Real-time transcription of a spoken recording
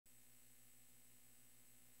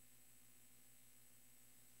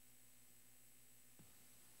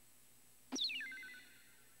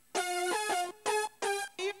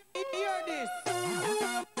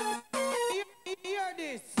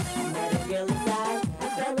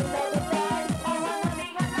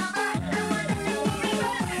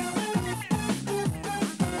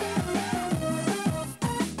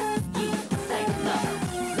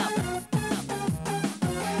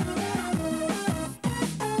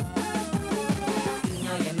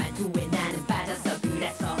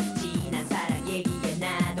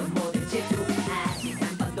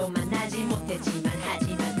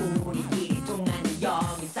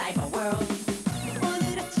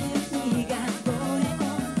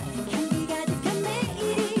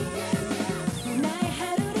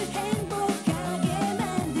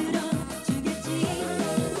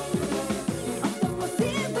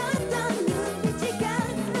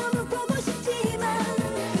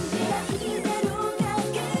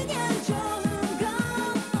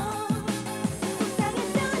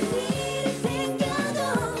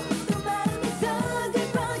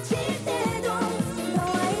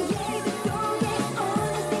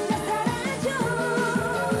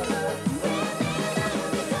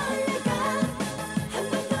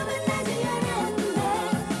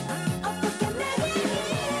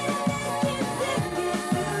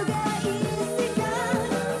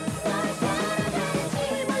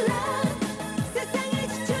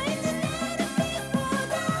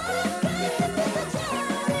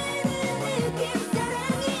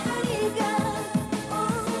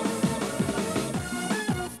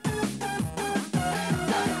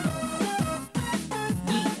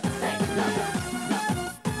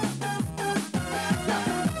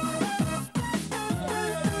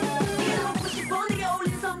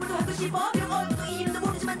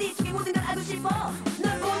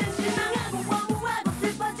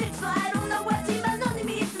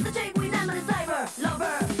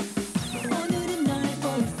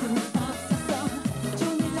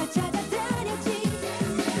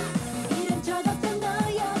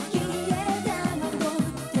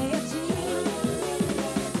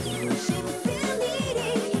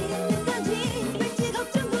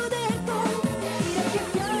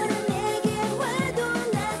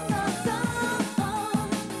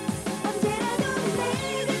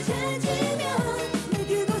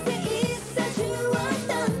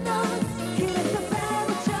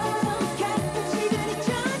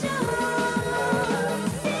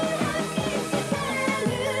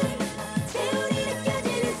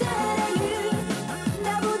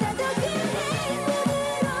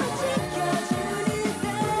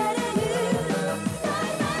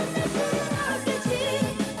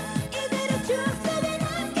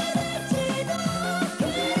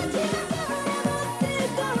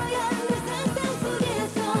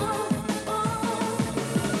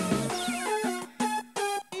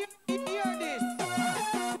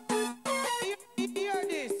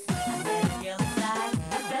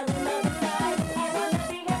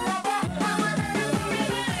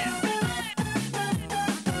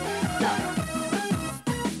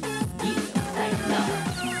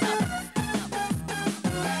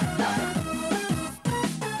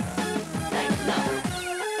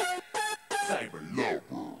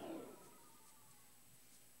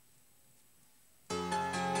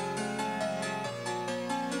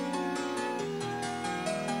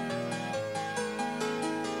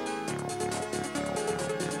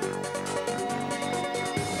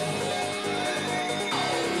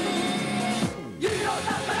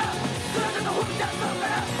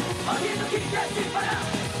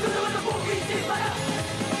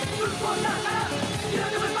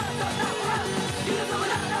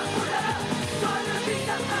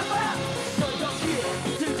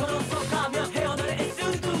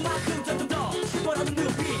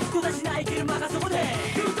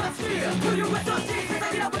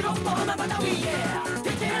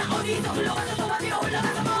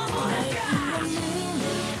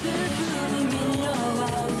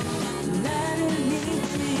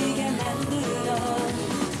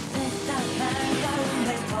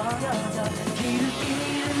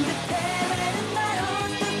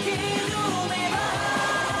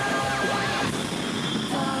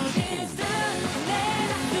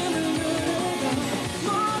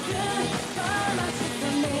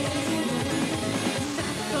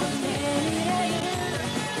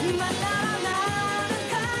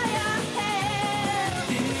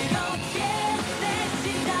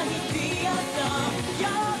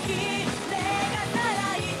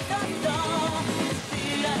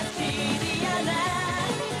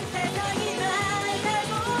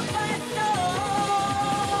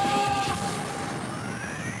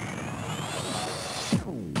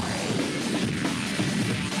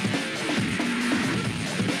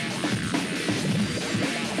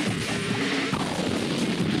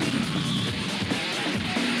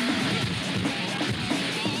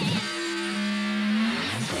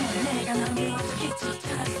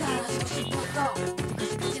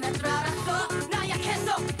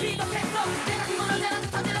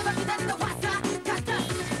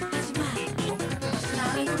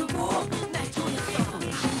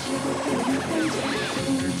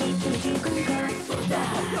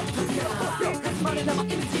가슴만에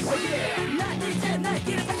남아있는지 난 이제 날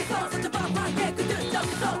길을 찾겠어 상처방황의 그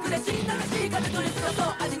끝점에서 그래 지나간 시간을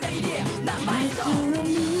돌려들어서 아직 내일이 남아있어 바람이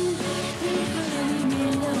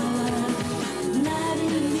밀려와 나를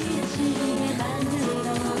미치게 만들어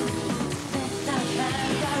답답한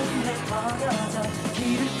가운데 버려져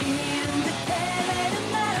길을 잃은 듯 헤매는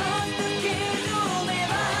날 어떻게 좀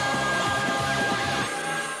해봐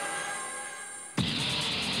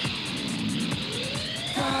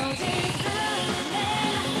더 지금 내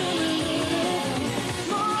가슴을 누르고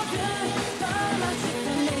모든 걸 마치던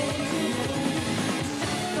내일은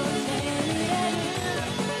또 내 미래를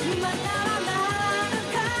만나러 나는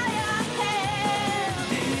가야 해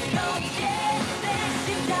뜨겁게 내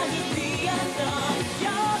심장이 뛰었어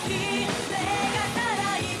여기 내가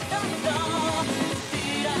살아있었어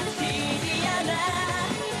쓰러지지 않아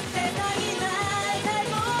세상이 날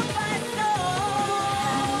잘못 봤어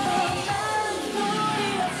소리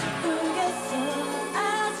없이 울겠어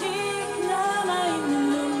아직 남아있는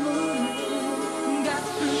눈물을 가슴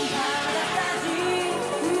바닥까지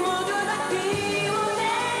모두 다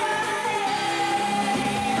비워내야 해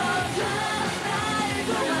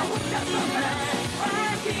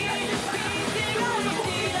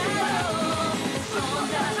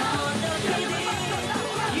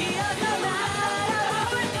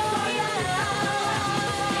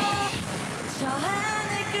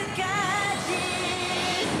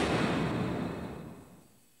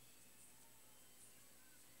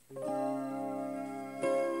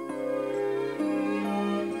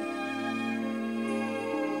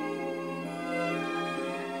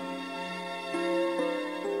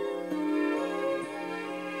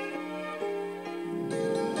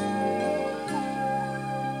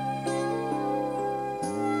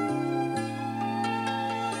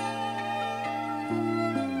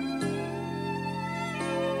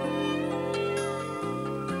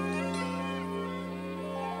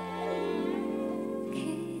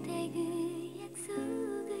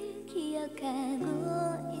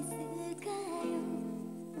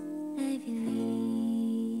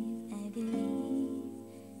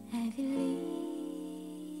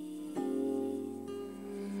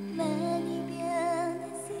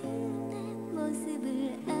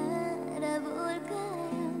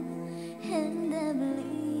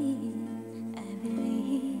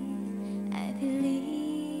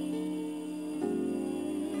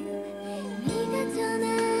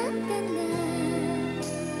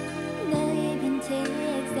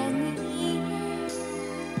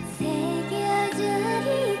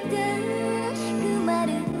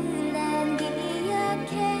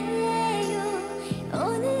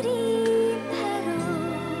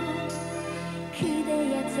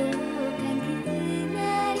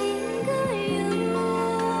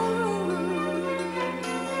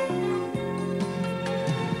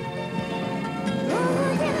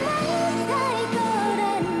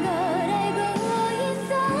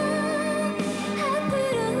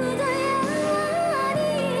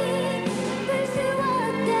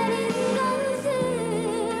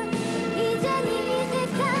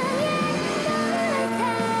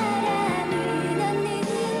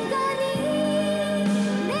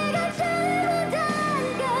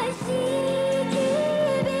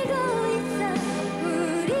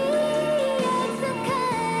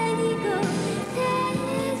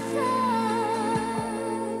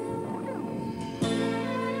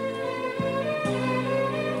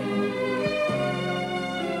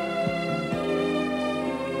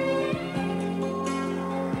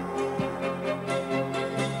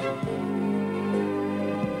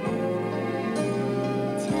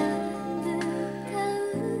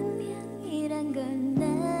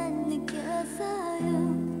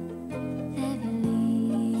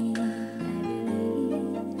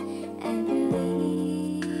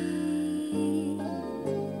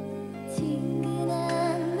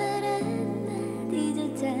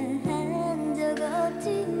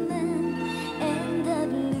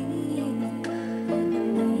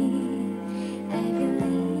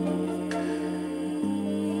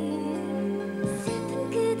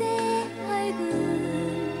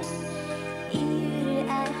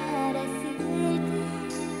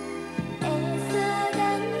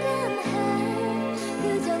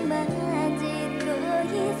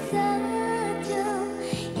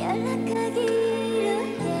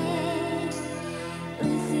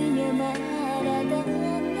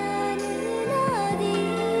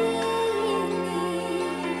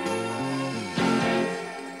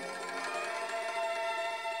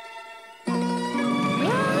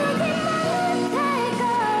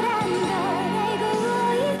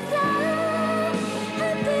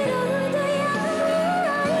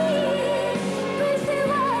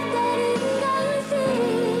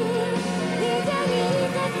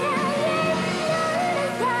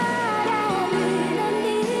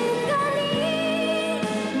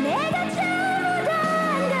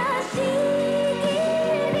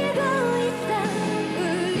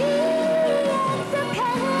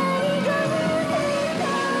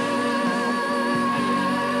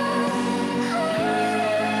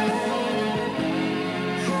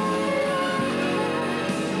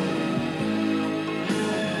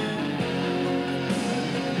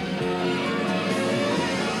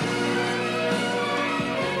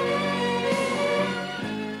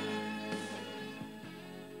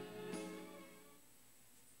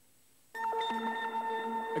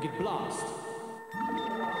I get blast.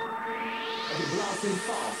 I get blasting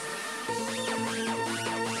fast.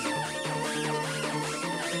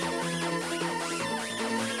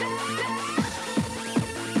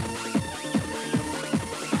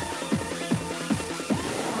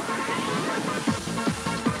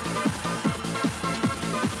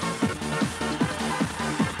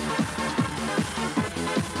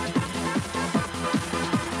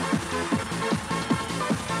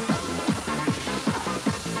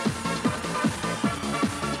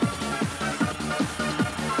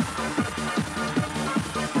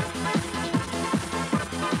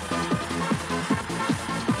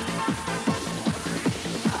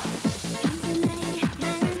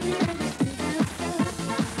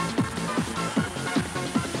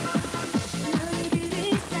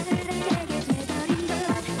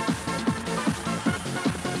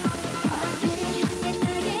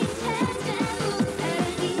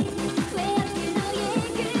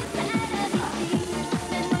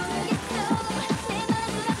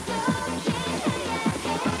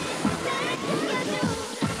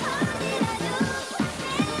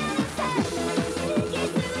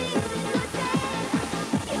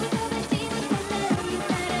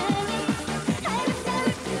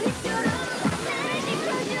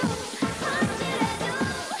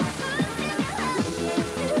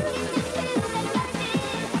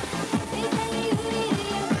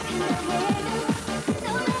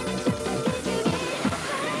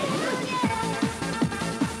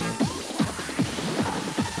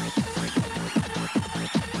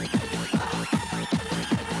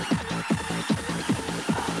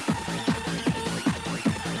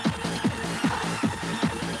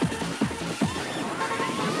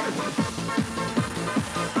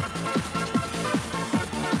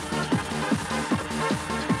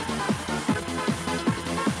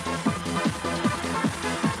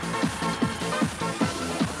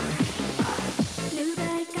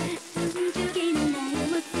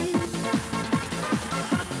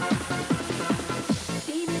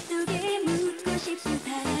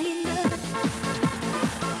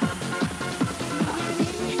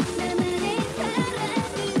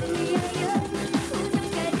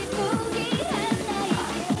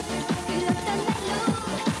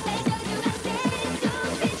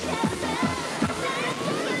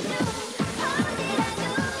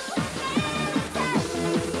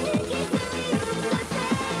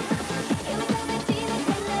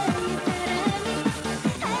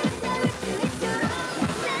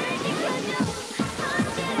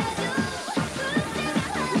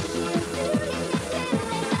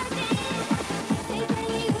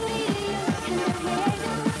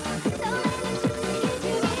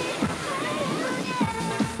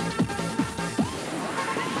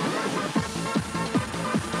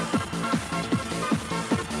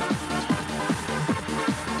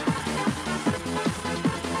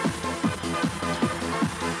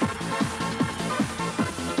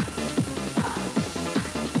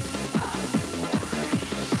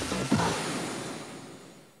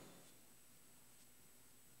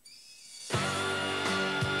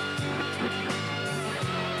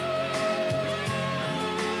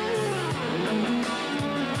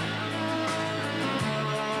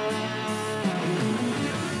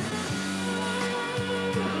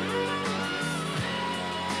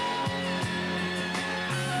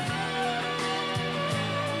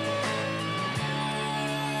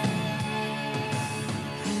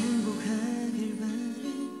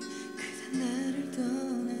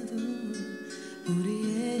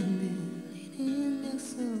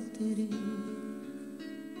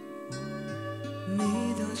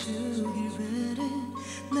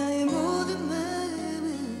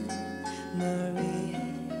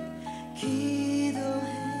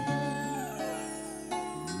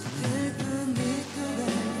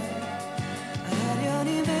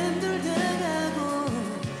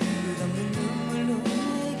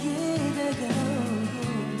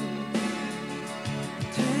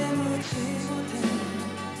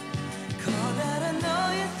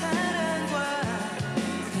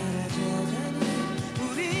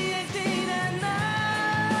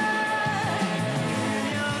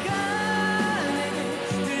 그녀가 내게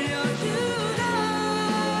들려주던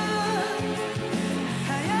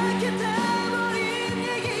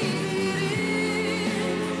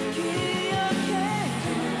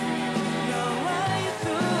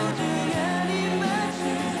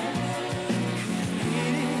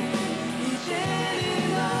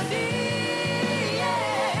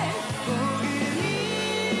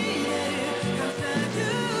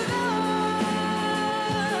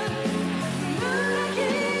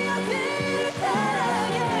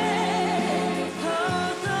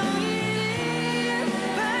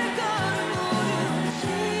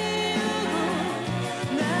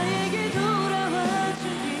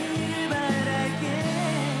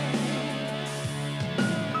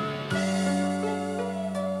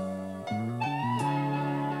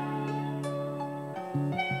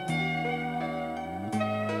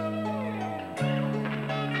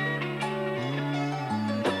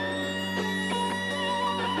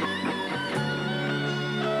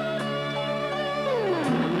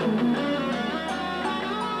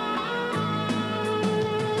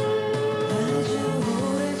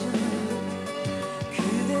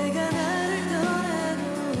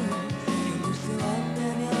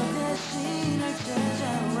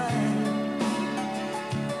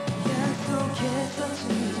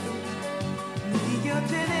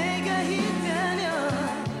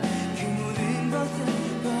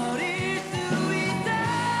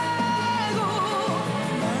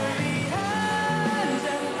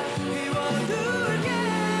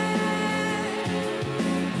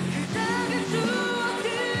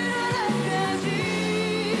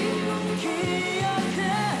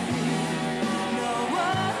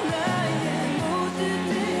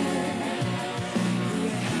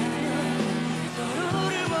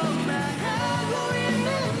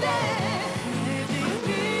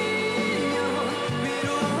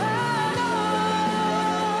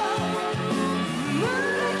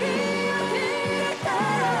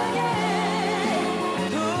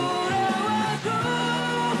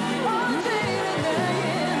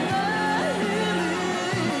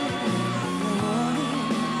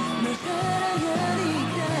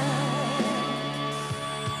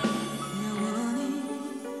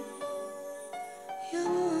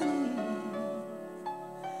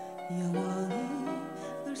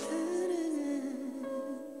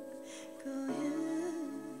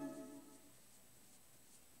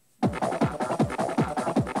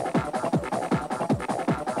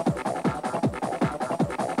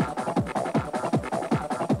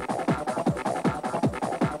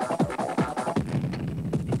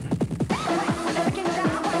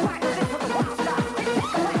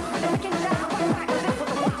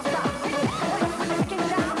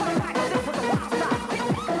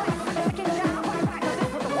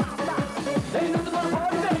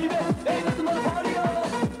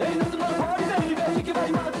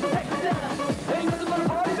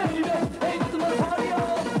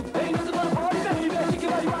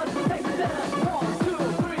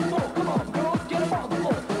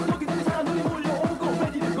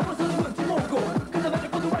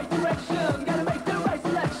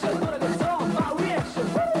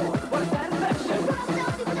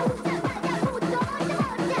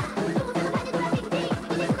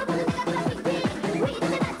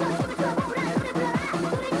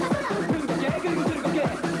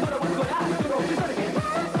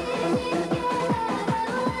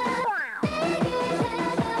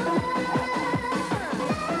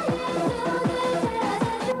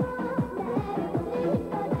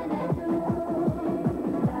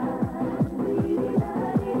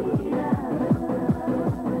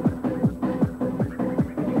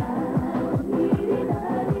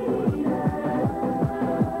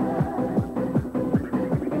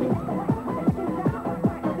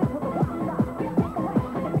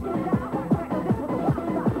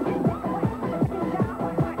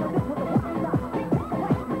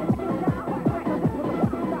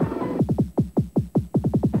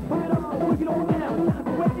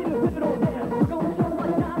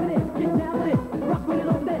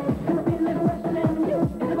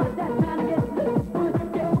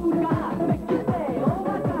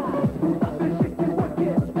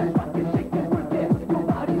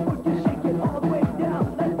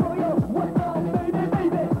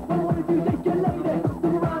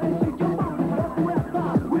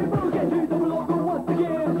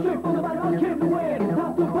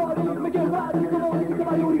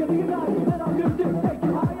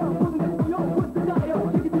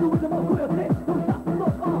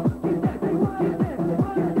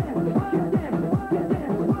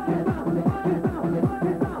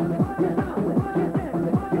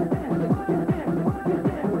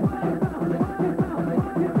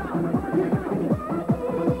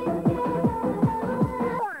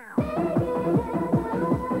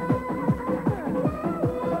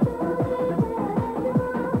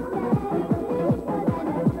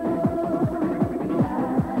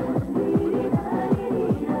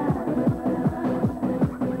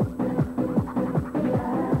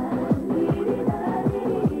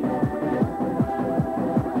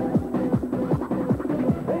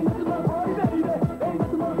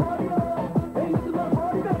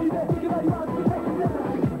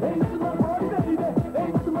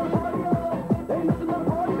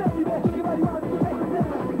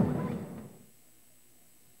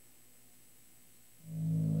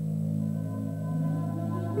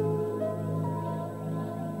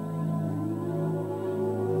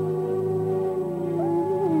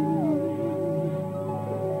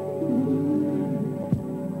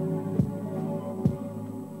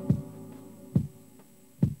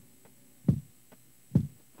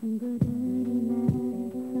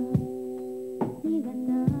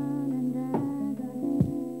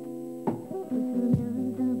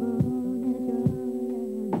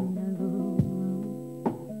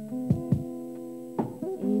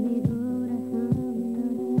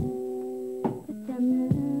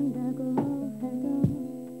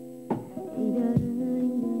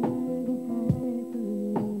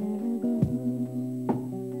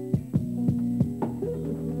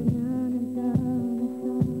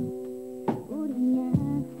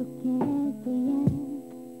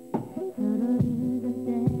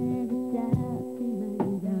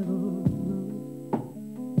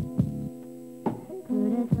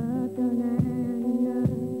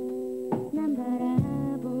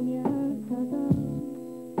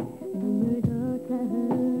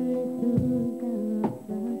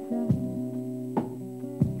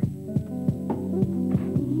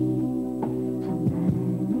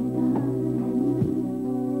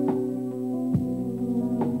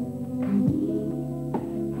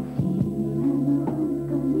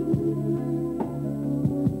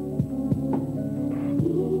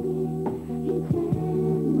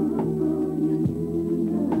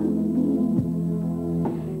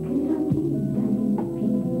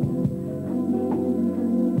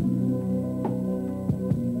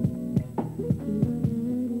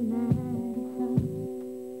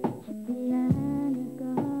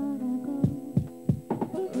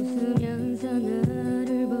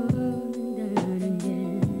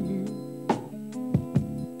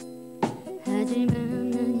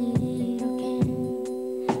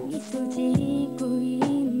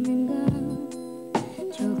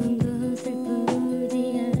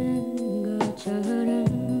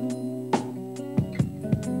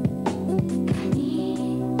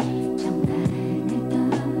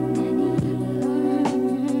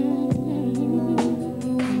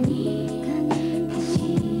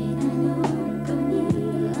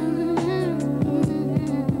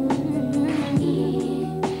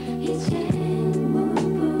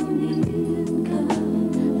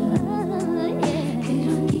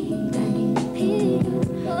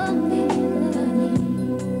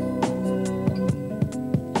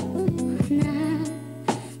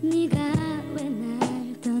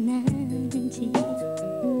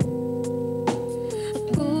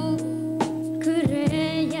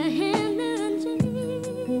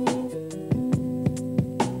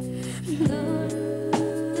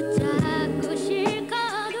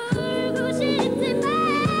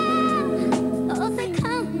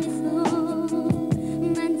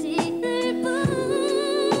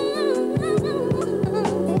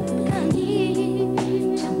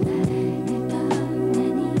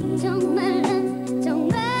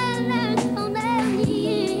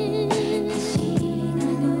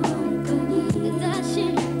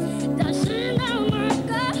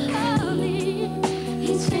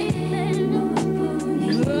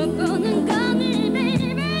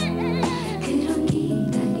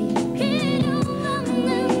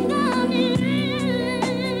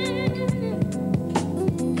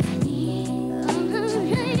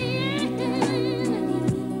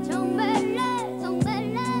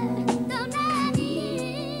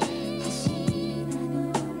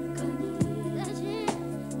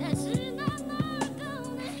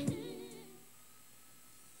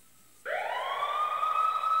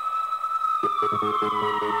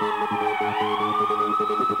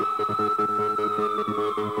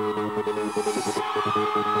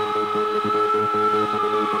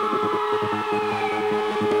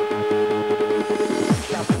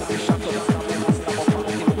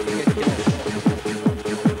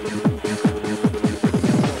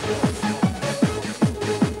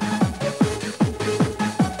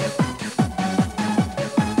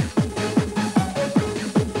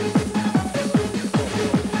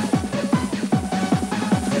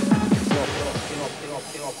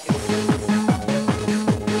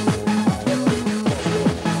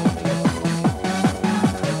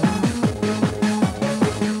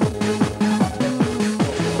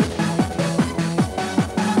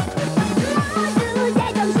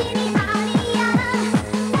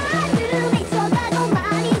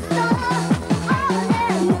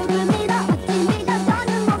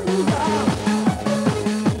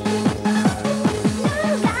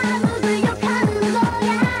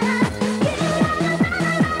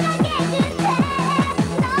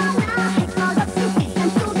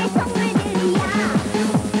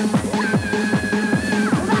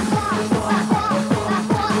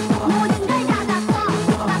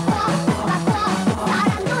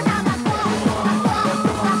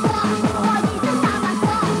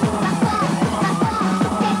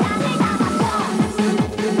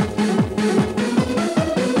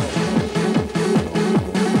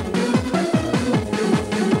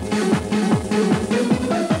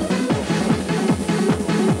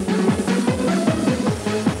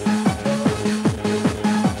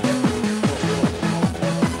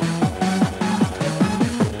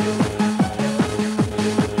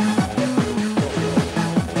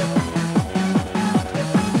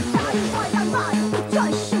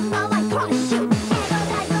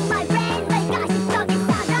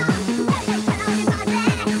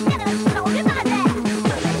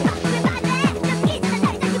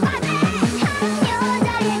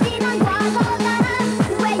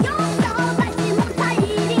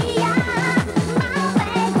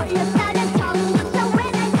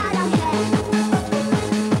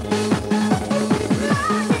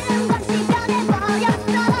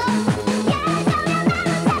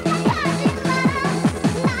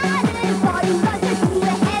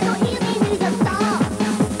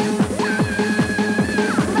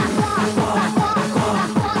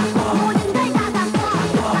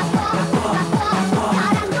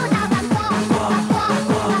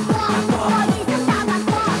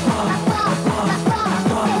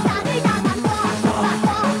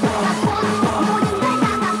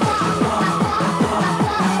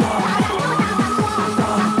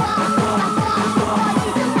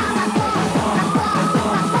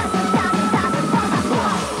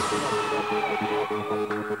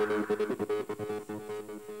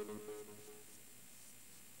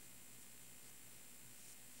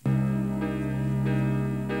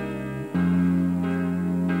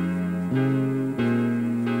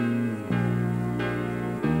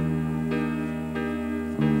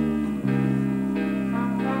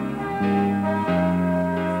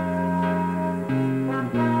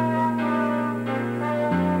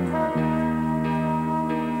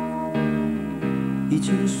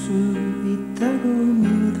잊을 수 있다고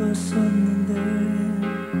믿었었는데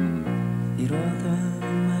이러다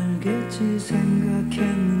말겠지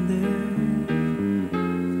생각했는데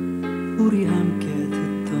우리 함께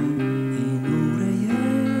듣던 이 노래에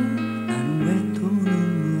난 왜 또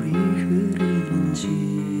눈물이 흐르는지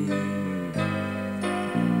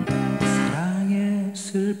사랑의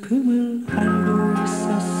슬픔을 알고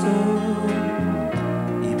있었어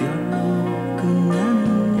이별로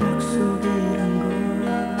끝나는 약속이란 걸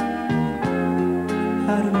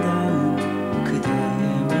아름다운 그대의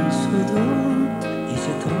미소도 이제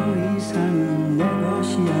더 이상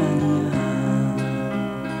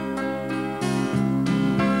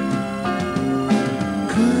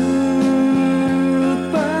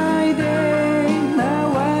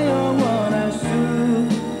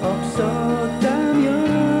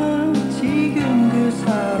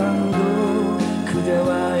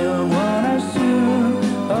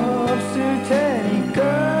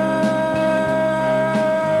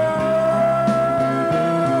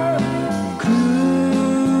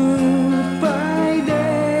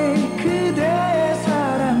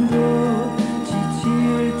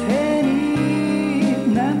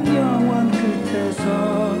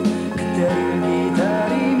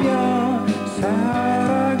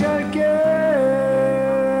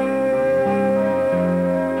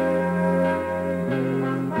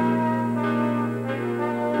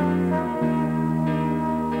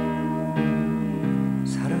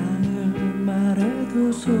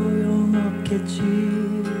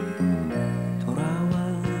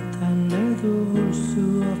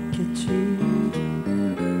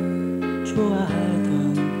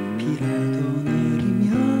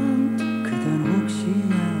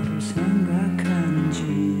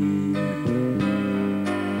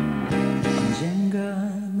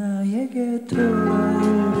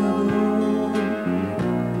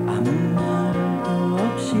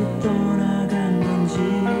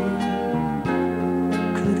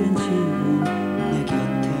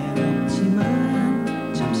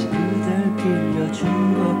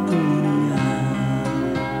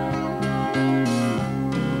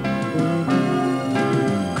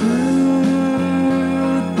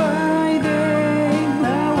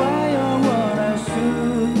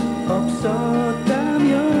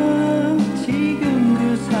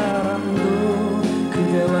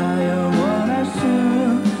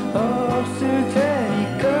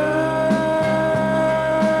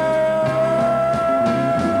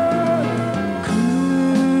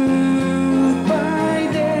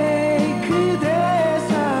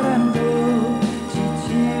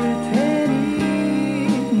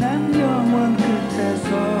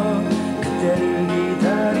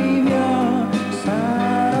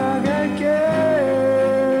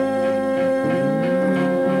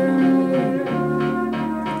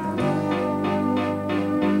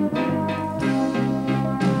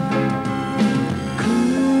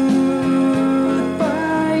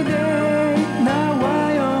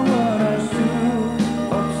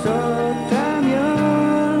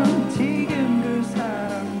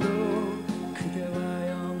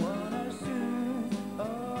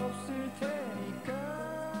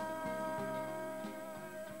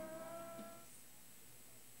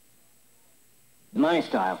My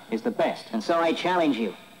style is the best, and so I challenge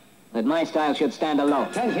you that my style should stand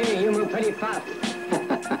alone. Can't hear you move pretty fast.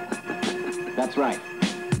 That's right.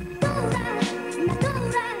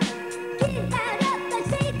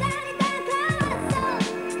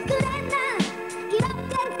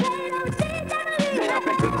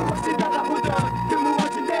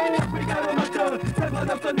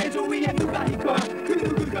 상관없어 내 주위에 누가 있건 그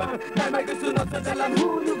누구건 날 막을 순 없어 잘난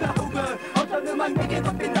후 누가 혹은 어떤 음악 내게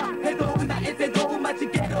덮인다 해도 나의 때도 마치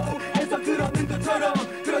괴로워해서 그러는 것처럼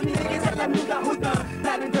그러니 내게 잘난 누가 오든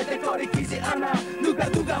나는 절대 거리키지 않아 누가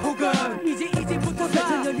혹은 이제부터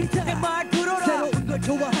내 말 들어라 새로운 걸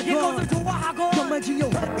좋아하고 이것을 좋아하고 정말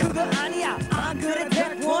중요한 그거 아니야 안 그래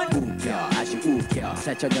대권 웃겨 아주 웃겨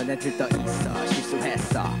살천년에 들떠있어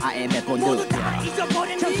실수했어 IMF 모두 누겨 다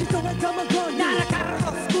잊어버린 잠시 동안 까먹고 날아가라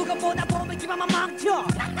누가 보다 보면 기만만 망쳐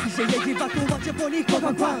이제 얘기 받고 어쩌보니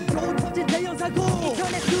꽝꽝꽝 좋은 터진 대형 사고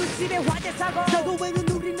인터넷 수집의 화재 사고에는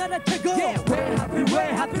우리나라 최고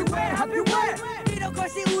왜 하필 이런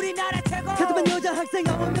것이 우리나라 최고 하지만 여자 학생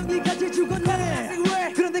 9명이 같이 죽었네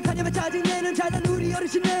그런데 가냐면 짜증내는 잘난 우리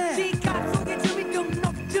어르신네 지갑 속에 주민등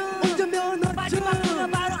녹중 운전면허증 마지막 누가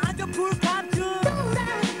바로 안전불 감중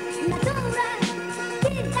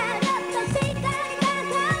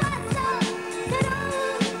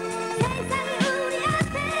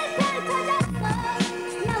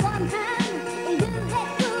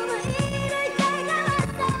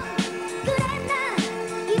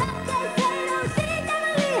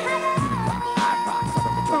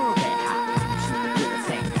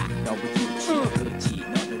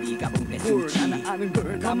아는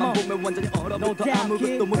걸 가만 보면 완전히 얼어붙어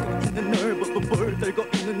아무것도 못하는 널 들고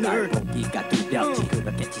있는 널 보기가 두렵지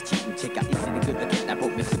그렇게 지친 채가 있으니 그렇게 날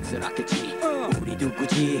보면 씁쓸하겠지 우리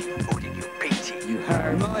누구지 우리 뉴페이지 You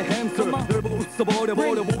heard 나의 햄스터 널 보고 웃어버려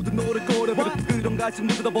모든 노래 꺼려버려 그런 가식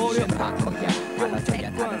모두 다 버려 바꿔야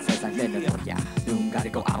달라져야 다른 세상 되는 거야 눈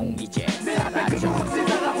가리고 아웅 이제 내 앞에 그 무엇이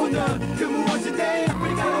다가오는 그 무엇인데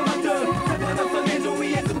앞을 가로막혀 상관없어 내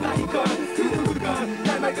주위에 누가 있건 그 누구건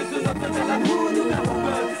날 막을 순 없어 잘난 후 누가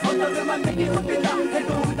혹은 어떤 음악 내게 덮인다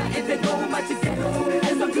해도 나의 때도 마치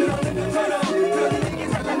괴로워해서 그러는 것처럼 그러니 내게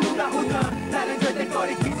잘난 누가 오든 나는 절대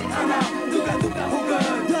거리키지 않아 누가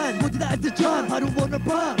혹은 난 모두 다 알듯한 하루 오늘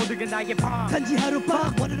밤 모두가 나의 밤 단지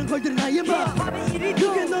하룻밤 원하는 걸들은 나의 맘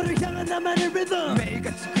그게 너를 향한 나만의 리듬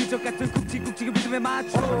매일같이 그저 같은 굵직굵직의 리듬에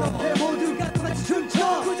맞춰 모두가 똑같이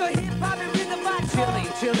춤춰 그저 힙합의 리듬 맞춰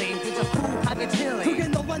chilling 그저 쿨하게 chilling 그게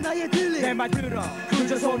너와 나의 딜링 내 말 들어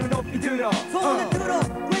그저 손을 높이 들어 손을 들어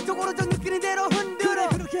왼쪽으로 저 느끼는 대로 흔들어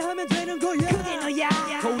그렇게 하면 되는 거야 그게 너야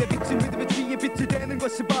거울에 비친 리듬에 취해 빛이 되는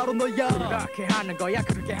것이 바로 너야 그렇게 하는 거야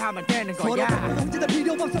그렇게 하면 되는 거야 서로 홍지다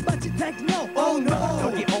필요 없어 마치 techno oh no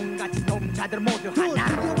여기 온갖 놈자들 모두 하나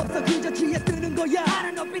필요 없어 그저 취해 뜨는 거야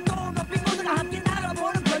하늘 높이 또 높이 모두가 함께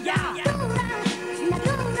날아보는 거야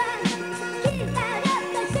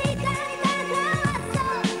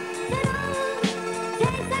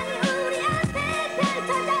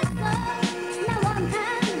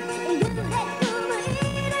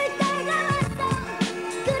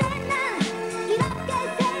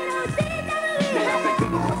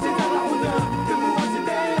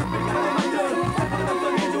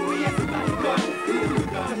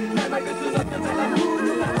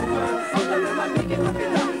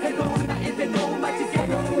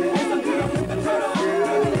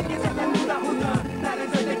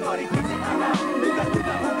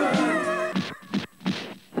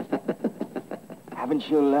Haven't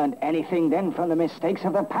you learned anything then from the mistakes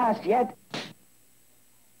of the past yet?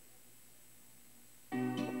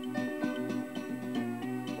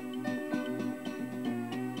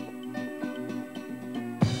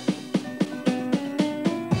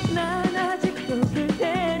 난 아직도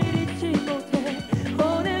그대를 잊지 못해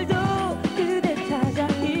오늘도 그대 찾아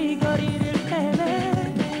이 거리를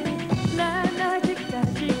헤매 난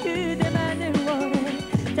아직까지 그대만을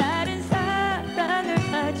원해 다른 사랑을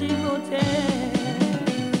하지 못해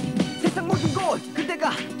세상 모든 곳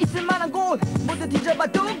그대가 있을 만한 곳 모두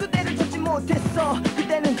뒤져봐도 그대를 찾지 못했어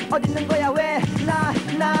그대는 어디 있는 거야 왜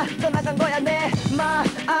나 떠나간 거야 내 말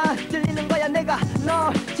안 들리는 거야 내가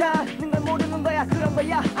널 찾는 걸 모르는 거야 그런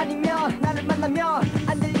거야 아니면 나를 만나면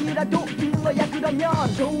안 될 이유라도 있는 거야 그러면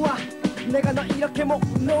좋아 내가 널 이렇게 못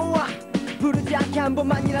놓아 부르지 않게 한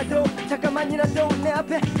번만이라도 잠깐만이라도 내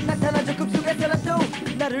앞에 나타나줘 급속에서라도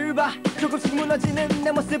나를 봐 조금씩 무너지는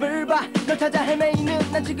내 모습을 봐 널 찾아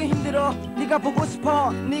헤매이는 난 지금 힘들어 네가 보고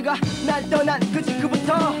싶어 네가 날 떠난 그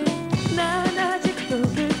직후부터 난 아직도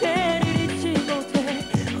그대를 잊지 못해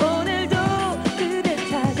오늘도 그대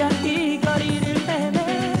찾아 이 거리를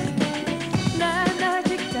헤매 난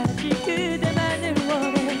아직까지 그대만을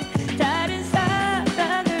원해 다른 사람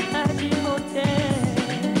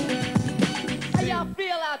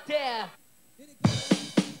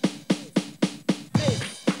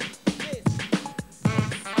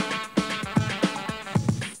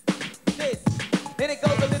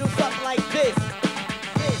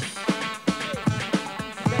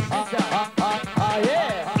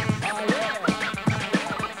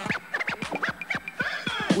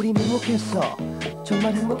행복했어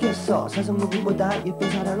정말 행복했어 세상 누구보다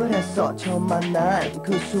예쁜 사랑을 했어 처음 만난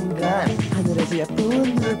그 순간 하늘에서 예쁜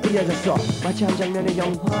눈을 뿌려줬어 마치 한 장면의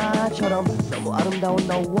영화처럼 너무 아름다운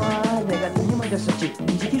너와 내가 눈이 맞았었지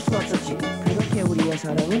움직일 수 없었지 그렇게 우리의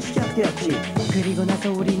사랑은 시작되었지 그리고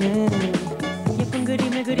나서 우리는 예쁜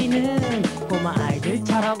그림을 그리는 꼬마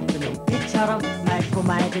아이들처럼 그 눈빛처럼 맑고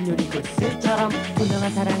맑은 유리구슬처럼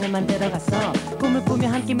분명한 사랑을 만들어갔어 꿈을 꾸며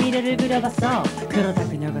함께 미래를 그려봤어 그러다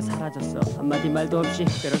그녀가 사라졌어 한마디 말도 없이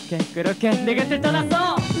그렇게 내 곁을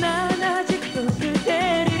떠났어 난 아직도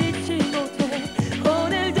그대를 잊지 못해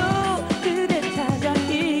오늘도 그대 찾아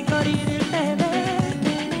이 거리를 헤매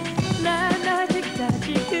난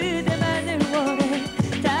아직까지 그대만을 원해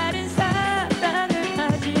다른 사랑을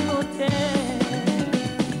하지 못해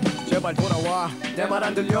제발 돌아와 내 말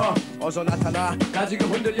안 들려 어서 나타나 나 지금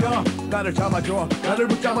흔들려 나를 잡아줘 나를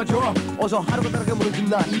붙잡아줘 어서 하루가 다르게 무너진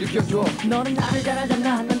나 일으켜줘 너는 나를 잘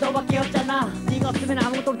알잖아 난 너밖에 없잖아 네가 없으면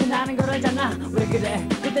아무것도 없지 나는 걸 알잖아 왜 그래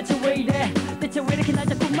도대체 왜 이래 대체 왜 이렇게 날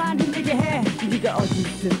자꾸만 힘들게 해 네가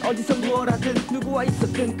어디든 어디서 뭘 하든 누구와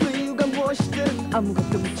있었든 그 이유가 무엇이든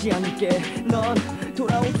아무것도 묻지 않을게 넌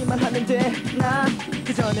돌아오기만 하면 돼난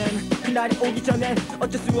그전엔 그날이 오기 전엔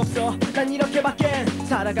어쩔 수 없어 난 이렇게밖에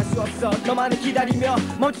살아갈 수 없어 너만을 기다리며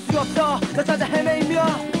멈출 수 없어 너 찾아 헤매이며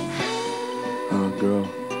Girl,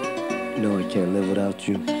 you know I can't live without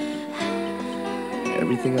you.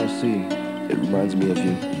 Everything I see, it reminds me of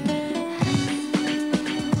you.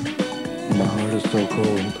 My heart is so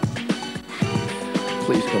cold.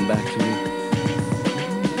 Please come back to me.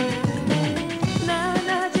 난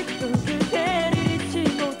아직도 그대를 잊지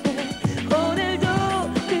못해 오늘도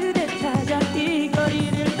그대 찾아 이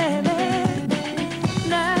거리를 헤매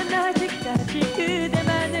난 아직까지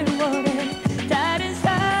그대만을 원해 다른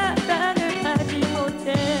사랑을 하지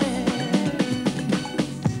못해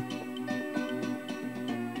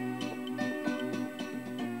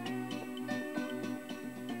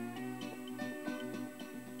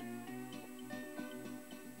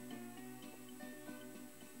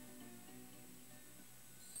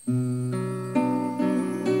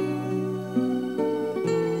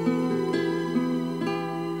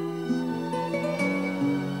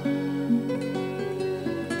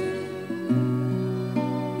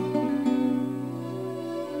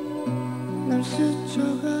날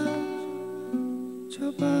스쳐가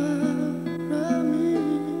저 바람이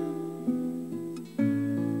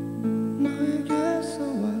너에게서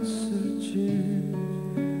왔을지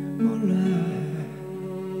몰라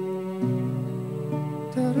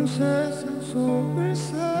다른 세상 속을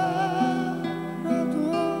살아도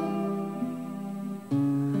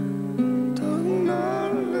더욱 널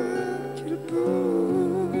느낄 뿐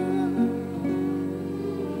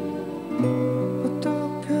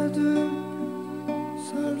어떻게든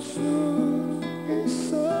살 수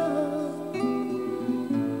있어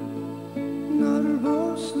너를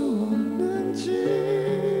볼 수 없는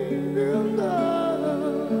지금 나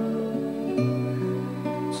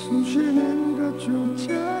숨쉬는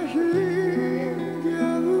것조차 힘겨운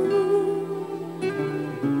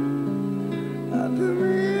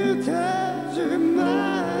아픔이 되지만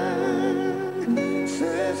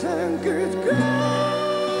세상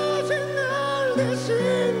끝까지 널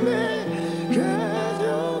대신해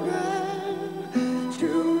가져가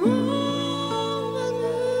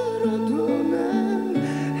추억만으로도 난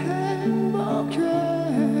행복해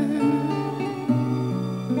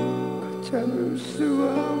그 참을 수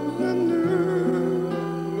없는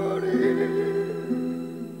눈물이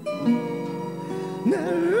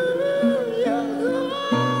나를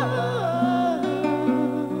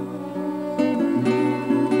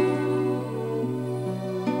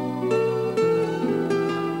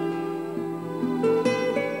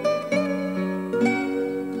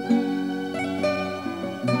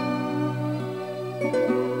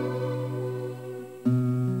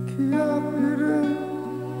기억 잃은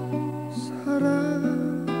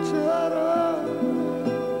사랑처럼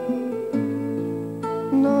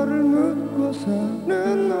너를 묻고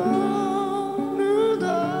사는 어느덧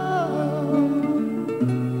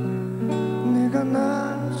내가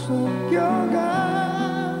날 속여갈수록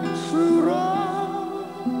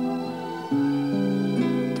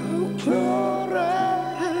더욱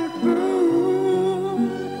초라할 뿐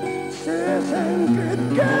세상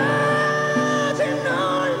끝까지